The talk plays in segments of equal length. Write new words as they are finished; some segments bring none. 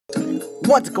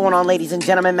What's going on, ladies and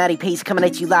gentlemen? Matty Pace coming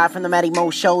at you live from the Matty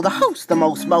Mo Show, the host, the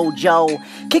most mojo.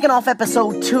 Kicking off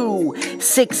episode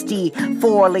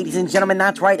 264, ladies and gentlemen.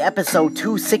 That's right, episode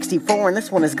 264, and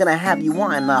this one is going to have you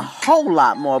wanting a whole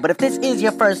lot more. But if this is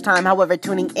your first time, however,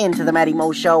 tuning into the Matty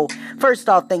Mo Show, first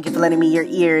off, thank you for lending me your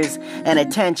ears and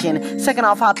attention. Second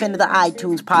off, hop into the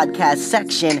iTunes podcast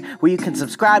section where you can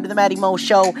subscribe to the Matty Mo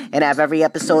Show and have every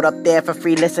episode up there for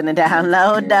free listening to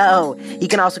download. You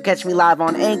can also catch me live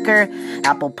on Anchor,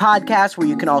 Apple Podcasts, where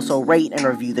you can also rate and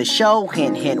review the show.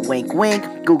 Hint, hint, wink, wink.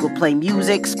 Google Play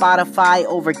Music, Spotify,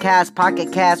 Overcast,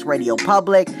 Pocket Cast, Radio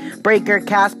Public, Breaker,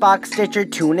 Castbox, Stitcher,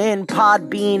 TuneIn,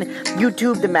 Podbean,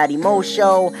 YouTube, The Matty Mo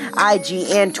Show,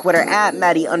 IG and Twitter at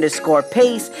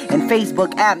Matty_Pace, and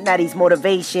Facebook at Matty's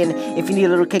Motivation. If you need a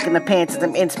little kick in the pants and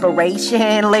some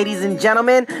inspiration, ladies and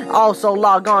gentlemen, also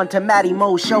log on to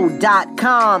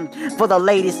MattyMoShow.com for the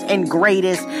latest and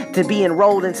greatest to be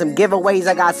enrolled in some giveaways.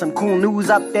 I got some cool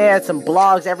news up there, some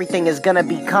blogs. Everything is gonna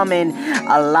be coming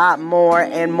a lot more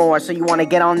and more, so you want to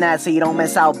get on that so you don't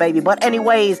miss out, baby. But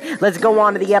anyways, let's go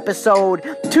on to the episode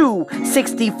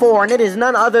 264, and it is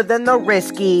none other than the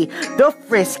Risky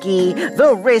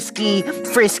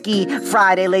Frisky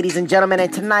Friday, ladies and gentlemen,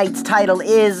 and tonight's title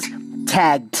is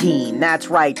Tag Team. That's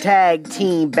right, Tag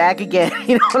Team, back again.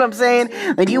 You know what I'm saying?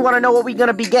 And you want to know what we're going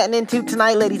to be getting into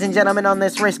tonight, ladies and gentlemen, on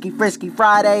this Risky Frisky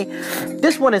Friday?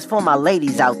 This one is for my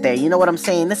ladies out there. You know what I'm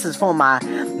saying? This is for my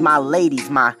ladies,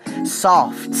 my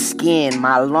soft skin,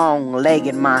 my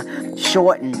long-legged, my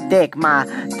short and thick, my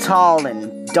tall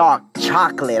and dark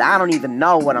chocolate. I don't even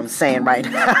know what I'm saying right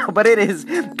now, but it is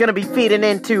going to be feeding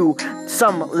into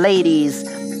some ladies'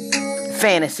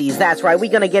 fantasies. That's right,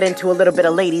 we're gonna get into a little bit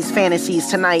of ladies' fantasies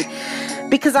tonight,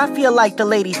 because I feel like the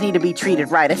ladies need to be treated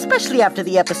right, especially after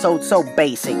the episode's so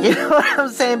basic. You know what I'm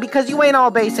saying? Because you ain't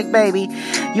all basic, baby.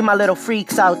 You my little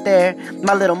freaks out there,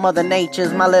 my little mother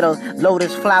natures, my little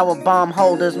lotus flower bomb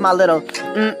holders, my little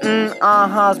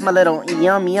my little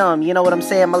yum, you know what I'm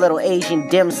saying? My little Asian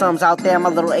dim sums out there, my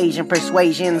little Asian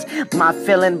persuasions, my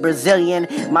feeling Brazilian,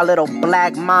 my little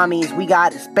black mommies. We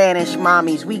got Spanish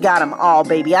mommies. We got them all,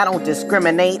 baby. I don't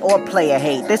discriminate or play a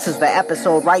hate. This is the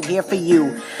episode right here for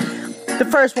you. The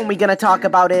first one we're going to talk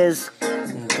about is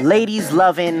ladies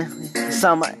loving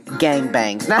some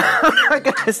gangbangs. Now, I'm not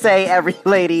going to say every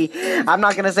lady's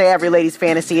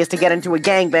fantasy is to get into a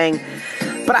gangbang,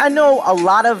 but I know a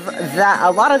lot of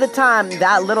the time,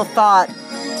 that little thought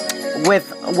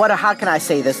with, how can I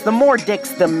say this? The more dicks,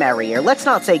 the merrier. Let's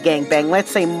not say gangbang, let's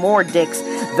say more dicks,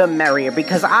 the merrier,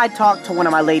 because I talked to one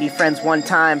of my lady friends one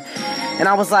time, and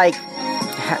I was like,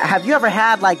 have you ever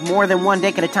had like more than one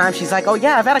dick at a time? She's like, oh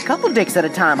yeah, I've had a couple dicks at a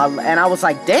time. And I was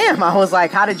like, damn. I was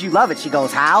like, how did you love it? She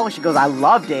goes, how? She goes, I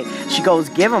loved it. She goes,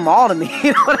 give them all to me.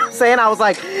 You know what I'm saying? I was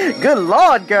like, good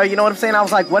Lord, girl. You know what I'm saying? I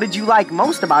was like, what did you like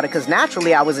most about it? Because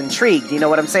naturally I was intrigued. You know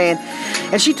what I'm saying?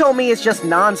 And she told me it's just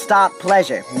nonstop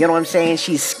pleasure. You know what I'm saying?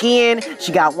 She's skiing.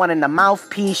 She got one in the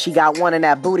mouthpiece. She got one in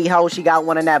that booty hole. She got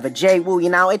one in that vajay-woo. You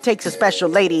know, it takes a special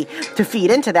lady to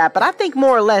feed into that. But I think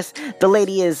more or less the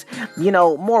lady is, you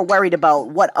know, more worried about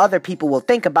what other people will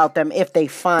think about them if they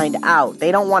find out.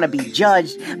 They don't want to be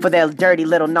judged for their dirty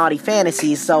little naughty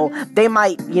fantasies, so they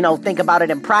might, you know, think about it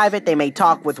in private. They may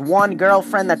talk with one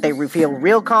girlfriend that they feel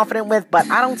real confident with, but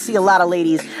I don't see a lot of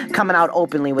ladies coming out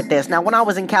openly with this. Now, when I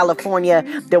was in California,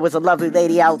 there was a lovely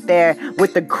lady out there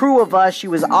with the crew of us. She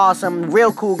was awesome,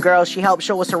 real cool girl. She helped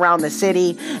show us around the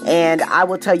city, and I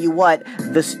will tell you what,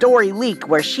 the story leaked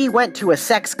where she went to a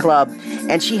sex club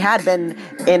and she had been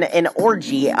in an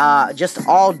orgy, just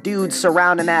all dudes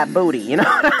surrounding that booty, you know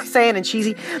what I'm saying? And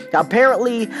she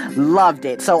apparently loved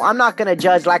it. So I'm not gonna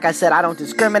judge. Like I said, I don't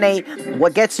discriminate.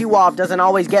 What gets you off doesn't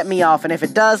always get me off, and if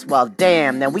it does, well,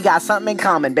 damn, then we got something in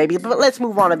common, baby. But let's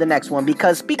move on to the next one,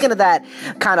 because speaking of that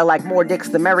kind of like more dicks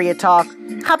the merrier talk,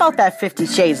 how about that 50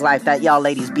 Shades life that y'all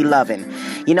ladies be loving?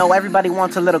 You know, everybody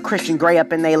wants a little Christian Grey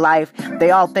up in their life.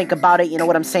 They all think about it, you know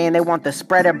what I'm saying? They want the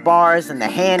spreader bars and the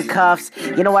handcuffs.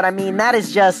 You know what I mean? That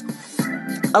is just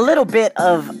a little bit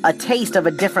of a taste of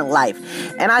a different life.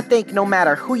 And I think no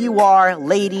matter who you are,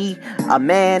 lady, a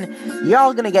man, you're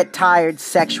all gonna get tired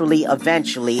sexually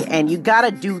eventually, and you gotta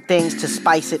do things to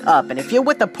spice it up. And if you're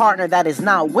with a partner that is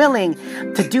not willing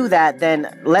to do that,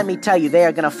 then let me tell you, they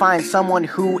are gonna find someone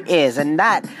who is. And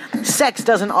that sex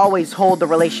doesn't always hold the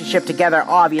relationship together.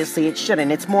 Obviously, it shouldn't.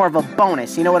 It's more of a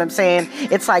bonus. You know what I'm saying?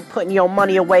 It's like putting your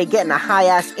money away, getting a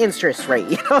high-ass interest rate.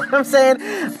 You know what I'm saying?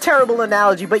 Terrible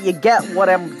analogy, but you get what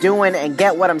I'm doing and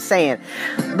get what I'm saying.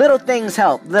 Little things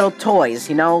help, little toys,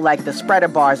 like the spreader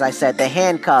bars I said, the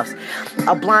handcuffs,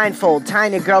 a blindfold,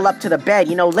 tying a girl up to the bed.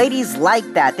 Ladies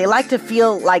like that. They like to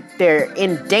feel like they're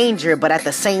in danger, but at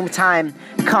the same time,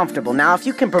 comfortable. Now, if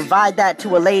you can provide that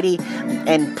to a lady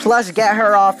and plus get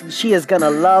her off, she is gonna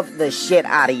love the shit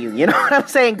out of you. You know what I'm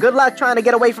saying? Good luck trying to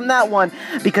get away from that one,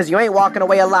 because you ain't walking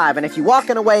away alive. And if you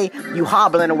walking away, you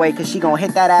hobbling away, because she gonna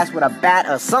hit that ass with a bat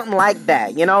or something like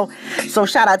that, So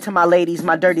shout out to my ladies,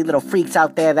 my dirty little freaks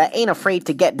out there that ain't afraid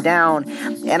to get down.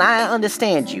 And I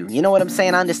understand you. You know what I'm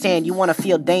saying? I understand you want to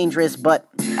feel dangerous, but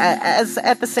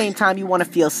at the same time, you want to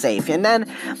feel safe. And then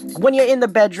when you're in the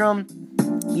bedroom,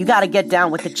 you got to get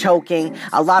down with the choking.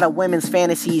 A lot of women's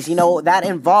fantasies, that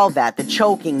involve that. The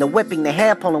choking, the whipping, the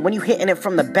hair pulling. When you hitting it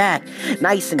from the back,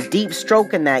 nice and deep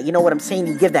stroking that. You know what I'm saying?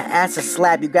 You give that ass a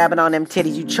slap. You grabbing on them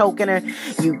titties. You choking her.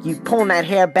 You pulling that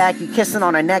hair back. You kissing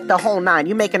on her neck. The whole nine.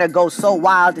 You making her go so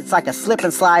wild. It's like a slip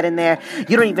and slide in there.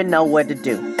 You don't even know what to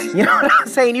do. You know what I'm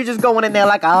saying? You just going in there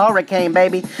like a hurricane,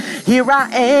 baby. Here I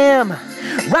am.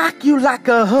 Rock you like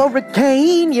a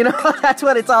hurricane. That's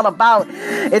what it's all about.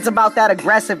 It's about that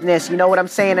aggressiveness, you know what I'm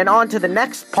saying? And on to the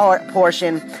next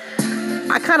portion.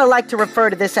 I kind of like to refer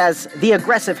to this as the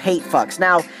aggressive hate fucks.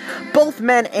 Now, both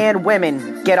men and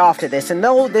women get off to this, and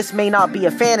though this may not be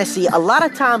a fantasy, a lot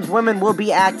of times women will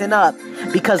be acting up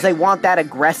because they want that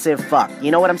aggressive fuck.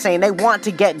 You know what I'm saying? They want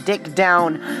to get dick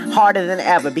down harder than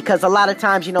ever, because a lot of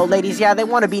times, ladies, they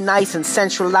want to be nice and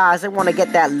sensualized. They want to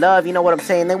get that love, you know what I'm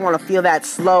saying? They want to feel that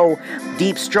slow,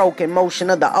 deep stroke and motion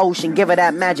of the ocean, give her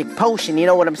that magic potion, you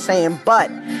know what I'm saying?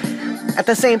 But at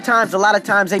the same time, a lot of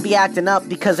times they be acting up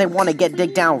because they want to get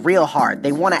dick down real hard.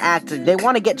 They want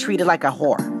to get treated like a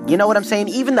whore. You know what I'm saying?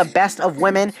 Even the best of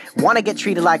women want to get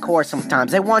treated like whores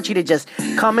sometimes. They want you to just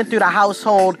come in through the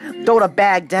household, throw the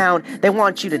bag down. They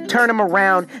want you to turn them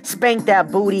around, spank that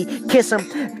booty, kiss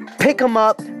them, pick them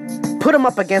up, put them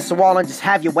up against the wall and just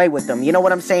have your way with them. You know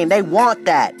what I'm saying? They want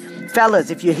that. Fellas,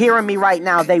 if you're hearing me right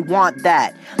now, they want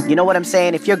that. You know what I'm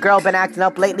saying? If your girl been acting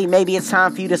up lately, maybe it's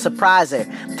time for you to surprise her.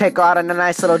 Take her out on a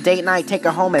nice little date night, take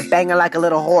her home and bang her like a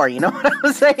little whore. You know what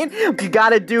I'm saying? You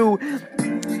gotta do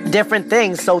different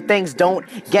things so things don't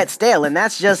get stale. And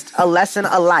that's just a lesson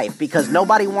of life, because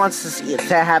nobody wants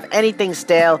to have anything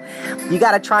stale. You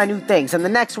gotta try new things. And the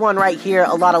next one right here,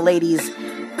 a lot of ladies,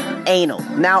 anal.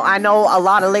 Now, I know a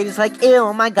lot of ladies like, ew,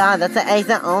 oh my god, that's an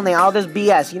exit only, all this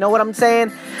BS. You know what I'm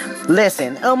saying?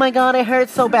 Listen, oh my god, it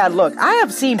hurts so bad. Look, I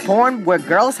have seen porn where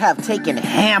girls have taken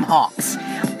ham hocks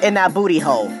in that booty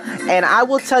hole. And I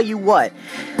will tell you what,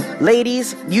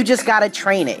 ladies, you just gotta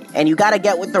train it. And you gotta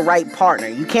get with the right partner.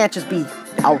 You can't just be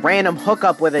a random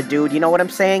hookup with a dude, you know what I'm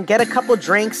saying? Get a couple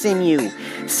drinks in you.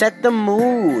 Set the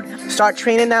mood. Start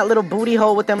training that little booty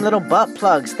hole with them little butt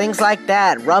plugs. Things like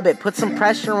that. Rub it. Put some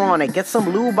pressure on it. Get some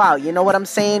lube out. You know what I'm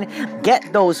saying?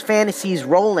 Get those fantasies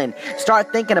rolling.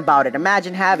 Start thinking about it.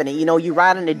 Imagine having it. You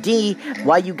riding a D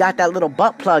while you got that little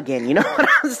butt plug in. You know what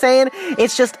I'm saying?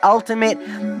 It's just ultimate,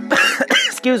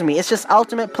 excuse me, it's just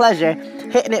ultimate pleasure,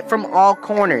 hitting it from all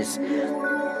corners.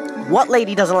 What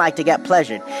lady doesn't like to get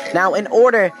pleasured? Now, in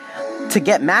order to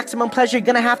get maximum pleasure, you're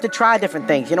gonna have to try different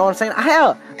things. You know what I'm saying?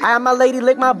 Hell, I had my lady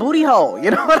lick my booty hole.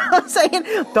 You know what I'm saying?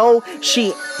 Though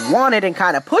she wanted and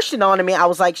kind of pushed it on me, I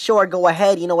was like, sure, go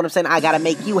ahead. You know what I'm saying? I gotta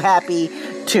make you happy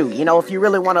too. If you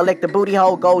really want to lick the booty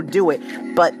hole, go do it.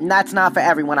 But that's not for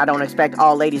everyone. I don't expect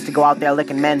all ladies to go out there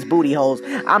licking men's booty holes.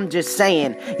 I'm just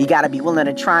saying, you gotta be willing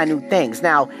to try new things.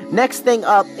 Now, next thing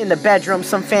up in the bedroom,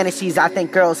 some fantasies I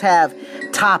think girls have: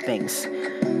 toppings.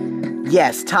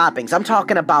 Yes, toppings. I'm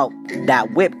talking about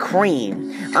that whipped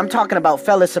cream. I'm talking about,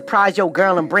 fellas, surprise your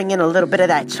girl and bring in a little bit of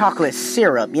that chocolate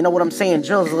syrup. You know what I'm saying?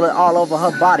 Drizzle it all over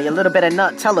her body. A little bit of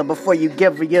nut. Tell her before you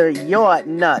give her your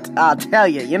nut. I'll tell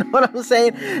you. You know what I'm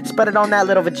saying? Spread it on that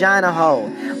little vagina hole.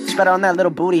 Spread it on that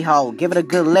little booty hole. Give it a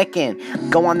good licking.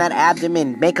 Go on that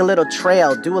abdomen. Make a little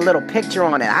trail. Do a little picture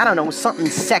on it. I don't know. Something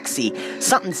sexy.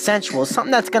 Something sensual.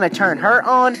 Something that's going to turn her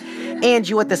on and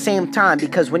you at the same time.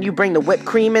 Because when you bring the whipped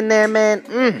cream in there, man,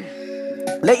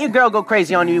 let your girl go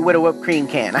crazy on you with a whipped cream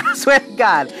can. I swear to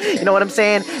God. You know what I'm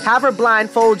saying? Have her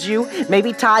blindfold you.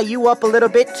 Maybe tie you up a little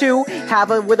bit too. Have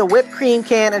her with a whipped cream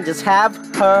can and just have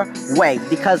her way.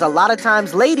 Because a lot of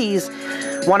times ladies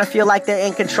want to feel like they're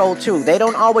in control too. They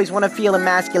don't always want to feel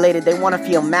emasculated. They want to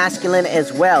feel masculine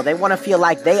as well. They want to feel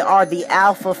like they are the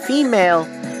alpha female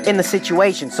in the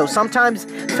situation. So sometimes,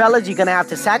 fellas, you're gonna have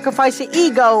to sacrifice your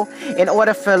ego in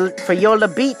order for your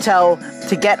libido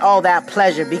to get all that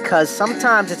pleasure, because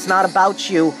sometimes it's not about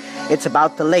you, it's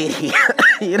about the lady.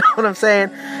 You know what I'm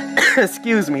saying?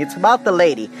 Excuse me, it's about the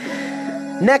lady.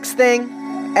 Next thing,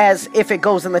 as if it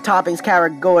goes in the toppings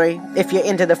category, if you're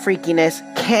into the freakiness,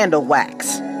 candle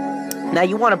wax. Now,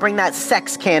 you want to bring that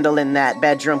sex candle in that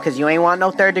bedroom because you ain't want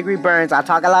no third-degree burns. I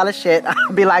talk a lot of shit.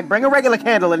 I'll be like, bring a regular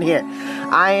candle in here.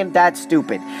 I ain't that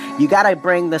stupid. You got to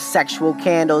bring the sexual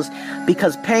candles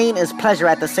because pain is pleasure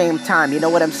at the same time. You know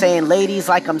what I'm saying? Ladies,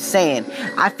 like I'm saying,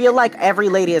 I feel like every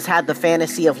lady has had the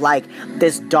fantasy of, like,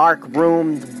 this dark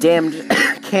room, dimmed,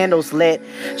 candles lit.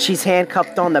 She's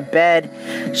handcuffed on the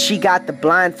bed. She got the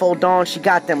blindfold on. She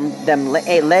got them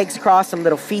legs crossed, them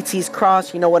little feetsies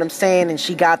crossed. You know what I'm saying? And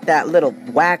she got that little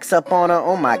wax up on her.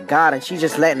 Oh my God. And she's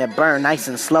just letting it burn nice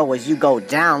and slow as you go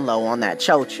down low on that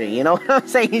chocha. You know what I'm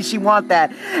saying? She want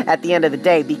that at the end of the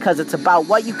day because it's about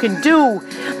what you can do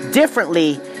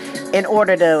differently in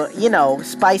order to, you know,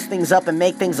 spice things up and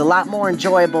make things a lot more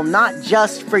enjoyable, not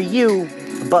just for you,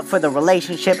 but for the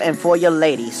relationship and for your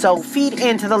lady. So feed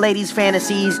into the ladies'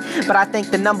 fantasies, but I think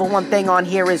the number one thing on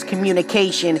here is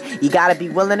communication. You gotta be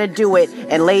willing to do it.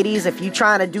 And ladies, if you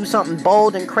trying to do something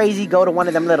bold and crazy, go to one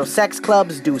of them little sex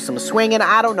clubs, do some swinging,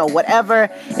 I don't know, whatever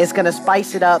is gonna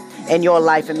spice it up in your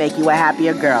life and make you a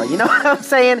happier girl. You know what I'm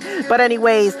saying? But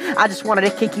anyways, I just wanted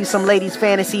to kick you some ladies'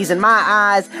 fantasies in my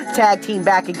eyes. Tag team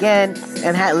back again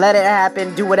and let it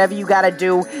happen. Do whatever you gotta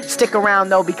do. Stick around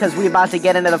though, because we're about to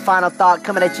get into the final thought,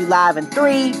 coming at you live in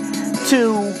 3,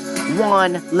 2,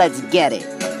 1, let's get it.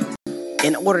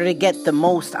 In order to get the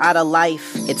most out of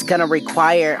life, it's gonna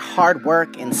require hard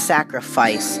work and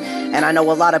sacrifice. And I know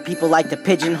a lot of people like to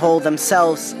pigeonhole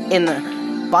themselves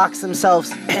box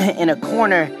themselves in a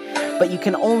corner, but you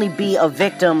can only be a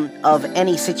victim of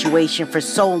any situation for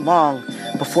so long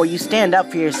before you stand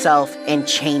up for yourself and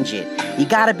change it. You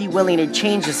gotta be willing to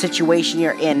change the situation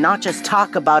you're in, not just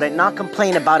talk about it, not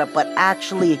complain about it, but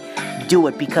actually do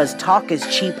it, because talk is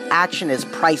cheap, action is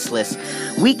priceless.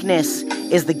 Weakness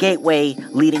is the gateway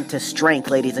leading to strength,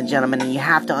 ladies and gentlemen, and you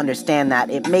have to understand that.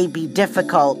 It may be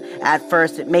difficult at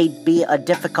first, it may be a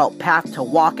difficult path to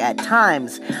walk at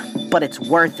times, but it's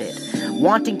worth it.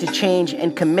 Wanting to change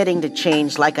and committing to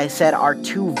change, like I said, are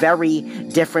two very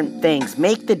different things.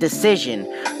 Make the decision,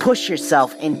 push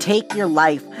yourself, and take your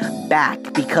life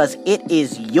back, because it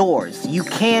is yours. You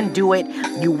can do it,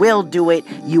 you will do it,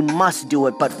 you must do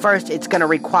it. But first, it's going to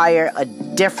require a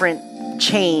different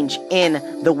change in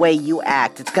the way you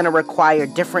act. It's going to require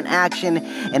different action,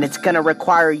 and it's going to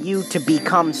require you to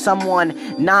become someone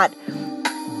not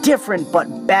different,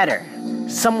 but better.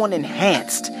 Someone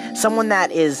enhanced. Someone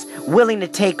that is willing to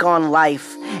take on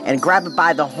life and grab it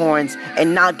by the horns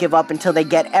and not give up until they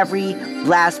get every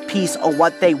last piece of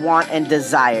what they want and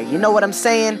desire. You know what I'm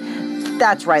saying?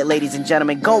 That's right, ladies and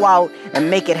gentlemen. Go out and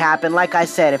make it happen. Like I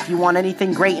said, if you want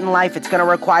anything great in life, it's going to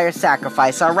require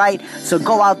sacrifice, all right? So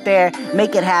go out there,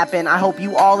 make it happen. I hope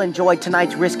you all enjoyed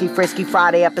tonight's Risky Frisky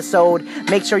Friday episode.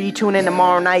 Make sure you tune in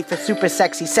tomorrow night for Super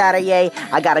Sexy Saturday.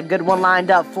 I got a good one lined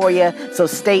up for you, so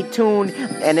stay tuned.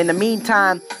 And in the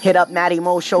meantime, hit up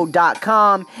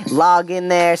MattyMoShow.com. Log in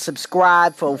there,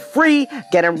 subscribe for free.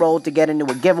 Get enrolled to get into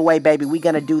a giveaway, baby. We're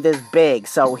going to do this big.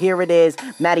 So here it is.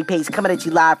 Matty Pace coming at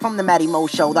you live from the Matty Mo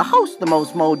Show, the host, the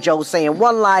most mojo, saying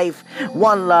one life,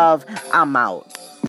 one love, I'm out.